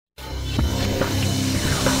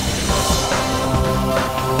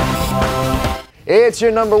It's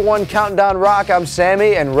your #1 Countdown Rock. I'm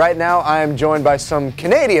Sammy, and right now I am joined by some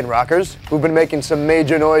Canadian rockers who've been making some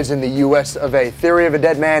major noise in the US of A. Theory of a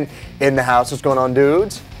Deadman in the house. What's going on,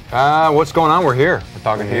 dudes? What's going on? We're here. We're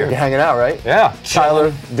talking here. You're hanging out, right? Yeah.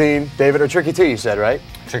 Tyler, Dean, David, or Tricky T, you said, right?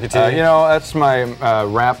 Tricky T. You know, that's my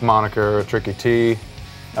rap moniker, Tricky T.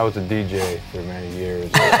 I was a DJ for many years.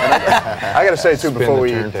 I gotta say too before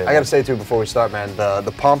we start, man.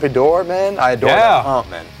 The Pompadour, man. I adore that pomp,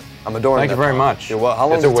 man. I'm adoring Thank you very much. Well, how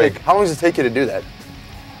long does it take you to do that?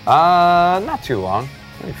 Not too long.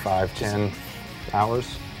 Maybe 5-10 hours.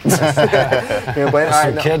 Some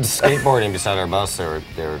kids skateboarding beside our bus. They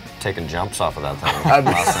were taking jumps off of that thing.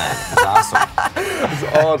 It's awesome. It's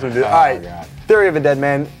awesome, dude. All right, God. Theory of a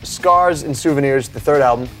Deadman, Scars and Souvenirs, the third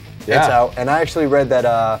album. Yeah. It's out, and I actually read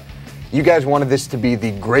that you guys wanted this to be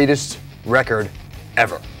the greatest record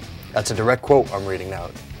ever. That's a direct quote I'm reading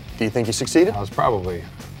now. Do you think you succeeded? I was probably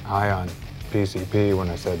high on PCP when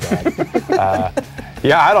I said that.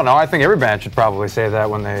 Yeah, I don't know. I think every band should probably say that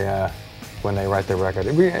when they write their record.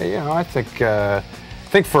 I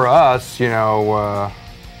think for us,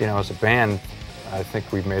 as a band, I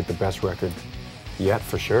think we've made the best record yet,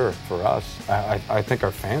 for sure, for us. I think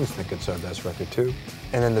our fans think it's our best record too.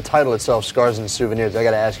 And then the title itself, Scars and Souvenirs, I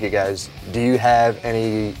gotta ask you guys, do you have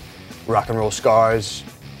any rock and roll scars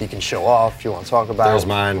you can show off, if you want to talk about? There's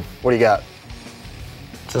mine. What do you got?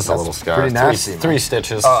 Just a little scar. Pretty nasty, three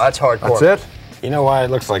stitches. Oh, that's hardcore. That's it? You know why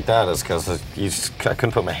it looks like that is because I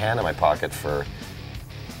couldn't put my hand in my pocket for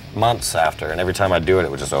months after, and every time I do it,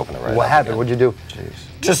 it would just open it right up. What happened? Again. What'd you do? Jeez.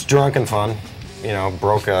 Just drunk and fun. We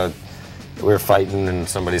were fighting in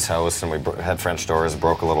somebody's house, and we had French doors,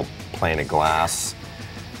 broke a little pane of glass.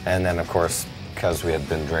 And then, of course, because we had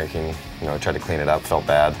been drinking, I tried to clean it up, felt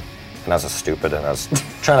bad. And I was stupid, and I was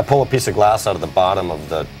trying to pull a piece of glass out of the bottom of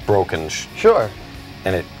the broken Sure.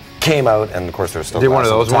 And it came out, and of course there was still Did glass one of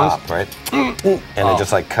those on top, ones? right? And it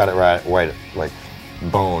just cut it right, like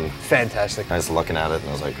bone. Fantastic. I was looking at it, and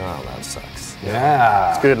I was like, oh, that sucks. Yeah.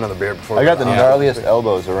 Let's get another beer before I got the gnarliest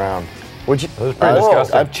elbows around. Would you? That was pretty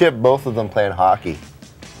disgusting. I've chipped both of them playing hockey.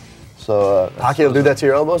 So Hockey will do that to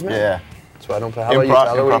your elbows, man? yeah. That's why I don't play. How about you,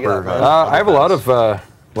 Tyler? What do you got, man? I have a lot of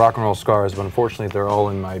rock and roll scars, but unfortunately they're all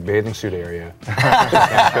in my bathing suit area. I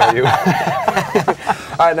can't show you.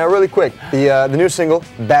 All right, now really quick, the new single,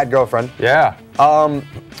 Bad Girlfriend. Yeah.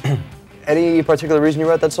 Any particular reason you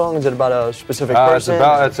wrote that song? Is it about a specific person?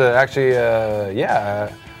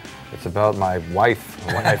 It's about my wife.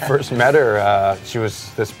 When I first met her, she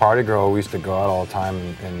was this party girl. We used to go out all the time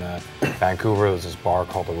in Vancouver. There was this bar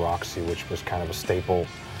called the Roxy, which was kind of a staple.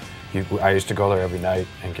 I used to go there every night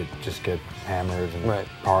and get hammered and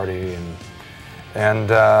party.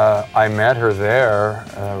 And I met her there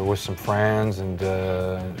with some friends, and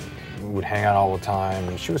we would hang out all the time.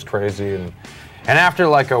 And she was crazy. And after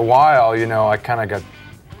like a while,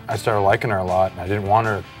 I started liking her a lot. And I didn't want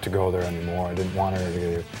her to go there anymore. I didn't want her to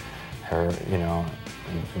get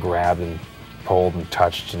grabbed and pulled and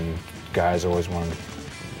touched, and guys always wanted to,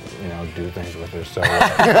 do things with her. So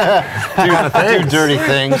Do dirty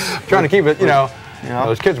things. trying to keep it,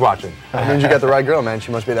 those kids watching. That means you got the right girl, man.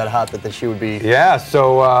 She must be that hot that she would be. Yeah.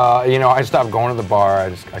 So I stopped going to the bar.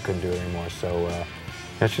 I couldn't do it anymore. So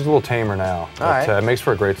she's a little tamer now. But it makes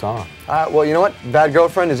for a great song. Well, you know what? Bad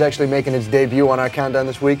Girlfriend is actually making its debut on our countdown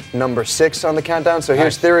this week, #6 on the countdown. So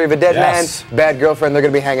here's Theory of a Deadman, Bad Girlfriend. They're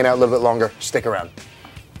going to be hanging out a little bit longer. Stick around.